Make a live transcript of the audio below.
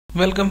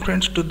Welcome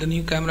friends to the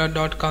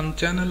newcamera.com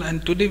channel,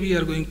 and today we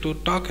are going to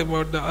talk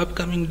about the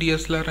upcoming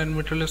DSLR and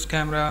mirrorless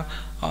camera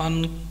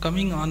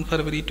coming on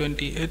February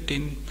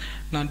 2018.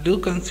 Now do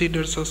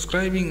consider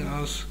subscribing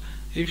us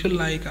if you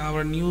like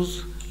our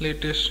news,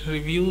 latest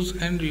reviews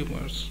and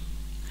rumors.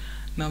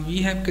 Now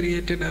we have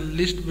created a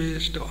list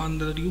based on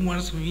the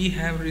rumors we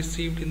have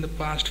received in the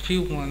past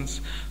few months.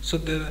 So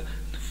the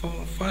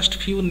first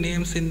few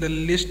names in the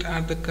list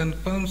are the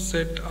confirmed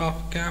set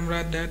of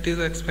camera that is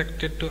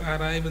expected to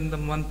arrive in the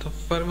month of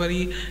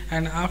February,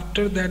 and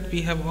after that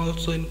we have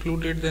also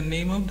included the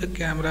name of the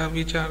camera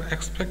which are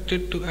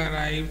expected to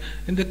arrive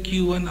in the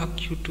Q1 or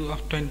Q2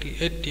 of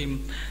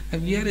 2018. Now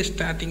we are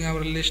starting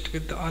our list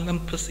with the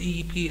Olympus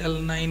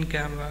E-PL9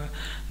 camera.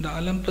 The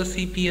Olympus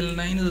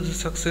E-PL9 is the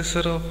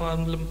successor of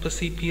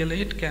Olympus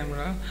E-PL8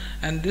 camera,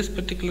 and this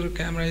particular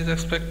camera is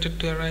expected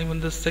to arrive in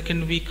the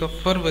second week of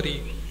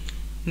February.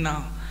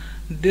 Now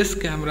this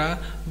camera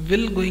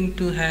will going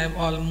to have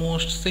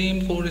almost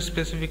same core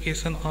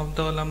specification of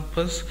the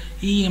Olympus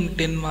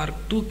EM10 Mark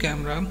II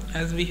camera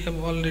as we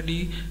have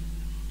already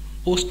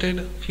posted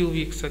a few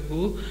weeks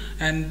ago,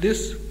 and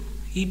this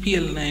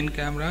E-PL9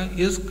 camera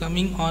is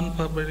coming on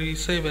February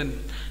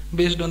 7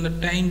 based on the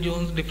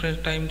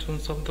different time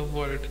zones of the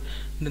world.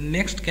 The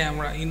next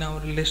camera in our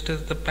list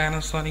is the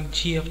Panasonic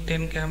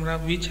GX9 camera,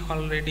 which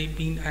already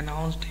been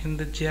announced in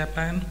the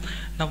Japan.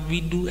 Now we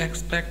do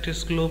expect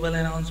its global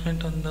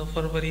announcement on the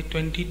February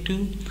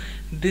 22.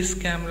 This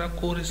camera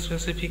core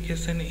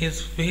specification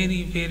is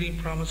very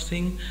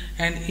promising,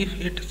 and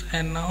if it is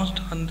announced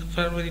on the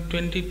February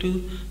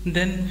 22,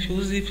 then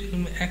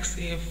Fujifilm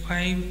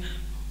X-A5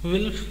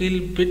 will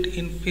feel bit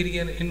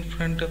inferior in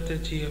front of the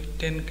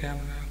GX9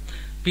 camera.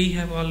 We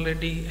have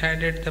already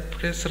added the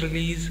press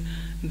release,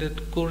 the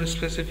core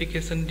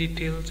specification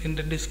details in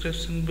the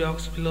description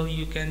box below.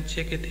 You can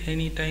check it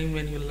anytime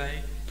when you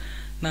like.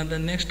 Now the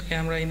next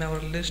camera in our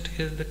list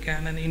is the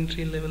Canon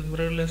entry-level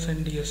mirrorless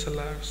and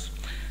DSLRs.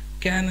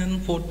 Canon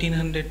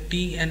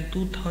 1400D and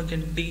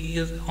 2000D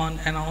is on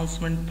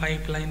announcement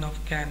pipeline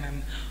of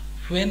Canon.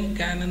 When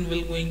Canon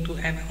will going to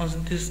announce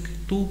this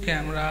two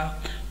camera,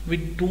 we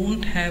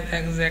don't have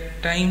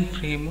exact time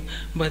frame,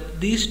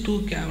 but these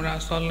two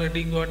cameras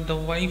already got the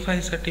Wi-Fi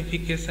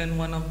certification.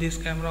 One of these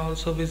camera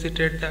also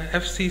visited the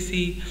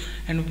FCC,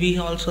 and we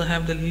also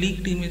have the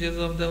leaked images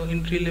of the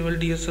entry-level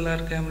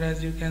DSLR camera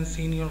as you can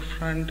see in your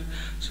front.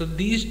 So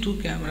these two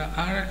cameras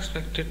are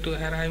expected to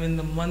arrive in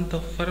the month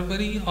of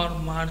February or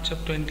March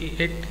of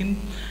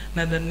 2018.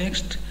 Now the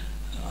next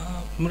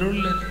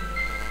mirrorless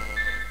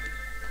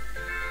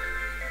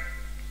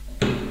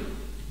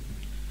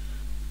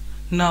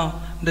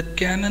Now, the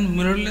Canon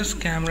mirrorless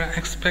camera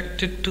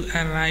expected to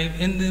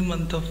arrive in the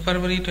month of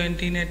February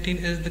 2018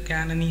 is the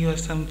Canon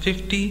EOS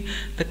M50.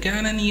 The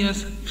Canon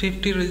EOS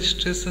M50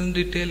 registration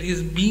detail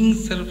is being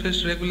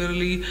surfaced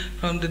regularly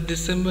from the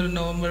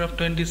November of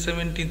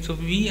 2017. So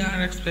we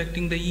are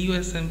expecting the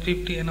EOS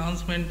M50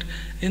 announcement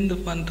in the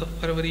month of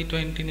February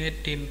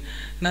 2018.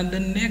 Now the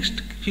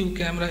next few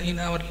camera in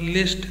our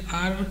list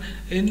are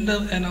in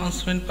the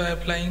announcement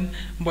pipeline,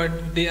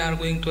 but they are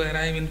going to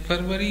arrive in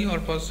February or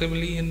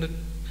possibly in the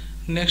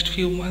next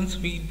few months.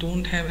 We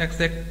don't have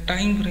exact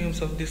time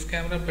frames of this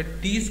camera,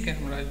 but these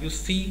cameras you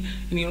see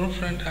in your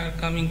front are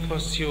coming for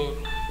sure.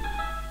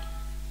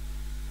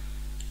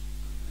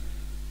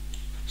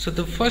 So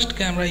the first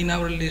camera in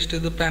our list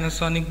is the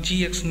Panasonic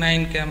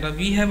GX9 camera.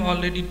 We have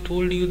already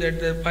told you that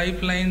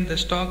the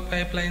stock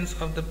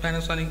pipelines of the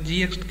Panasonic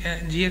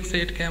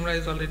GX8 camera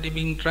is already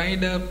being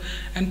dried up,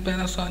 and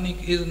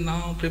Panasonic is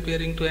now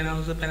preparing to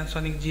announce the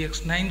Panasonic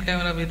GX9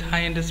 camera with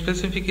high-end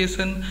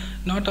specification.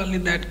 Not only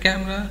that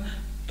camera,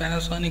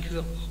 Panasonic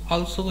is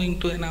also going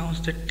to announce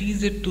the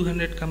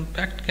TZ200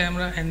 compact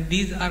camera, and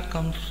these are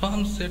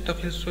confirmed set of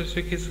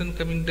specifications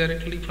coming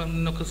directly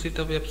from the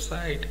Nokosita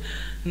website.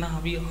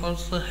 Now we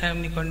also have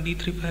Nikon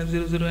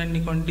D3500 and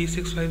Nikon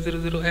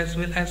D6500 as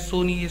well as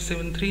Sony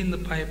A7 III in the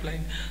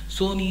pipeline.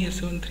 Sony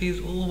A7 III is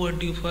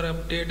overdue for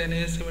update, and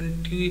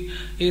A7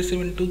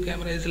 II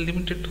camera is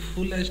limited to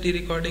Full HD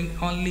recording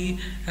only,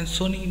 and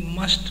Sony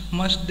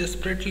must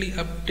desperately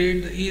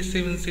update the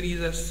A7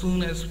 series as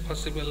soon as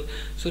possible.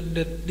 So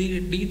the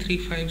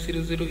D3500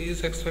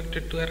 is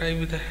expected to arrive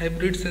with a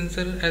hybrid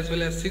sensor, as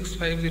well as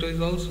 650 is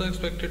also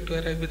expected to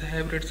arrive with a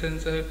hybrid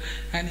sensor,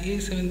 and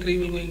A7 III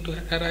will going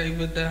to arrive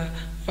with the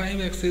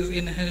 5-axis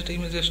enhanced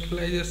image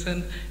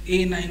stabilization,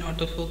 A9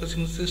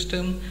 autofocusing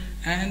system,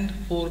 and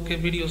 4K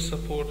video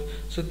support.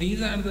 So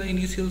these are the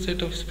initial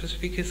set of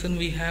specifications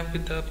we have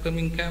with the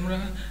upcoming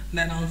camera.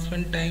 The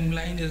announcement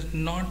timeline is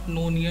not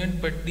known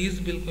yet, but these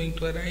will going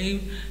to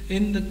arrive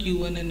in the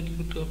Q1 and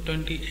Q2 of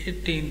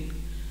 2018.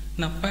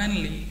 Now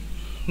finally,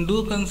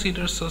 do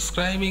consider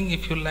subscribing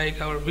if you like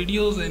our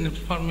videos and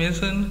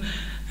information.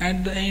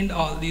 At the end,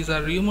 all these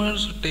are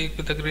rumors, so take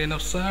with a grain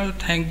of salt.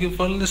 Thank you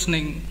for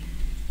listening.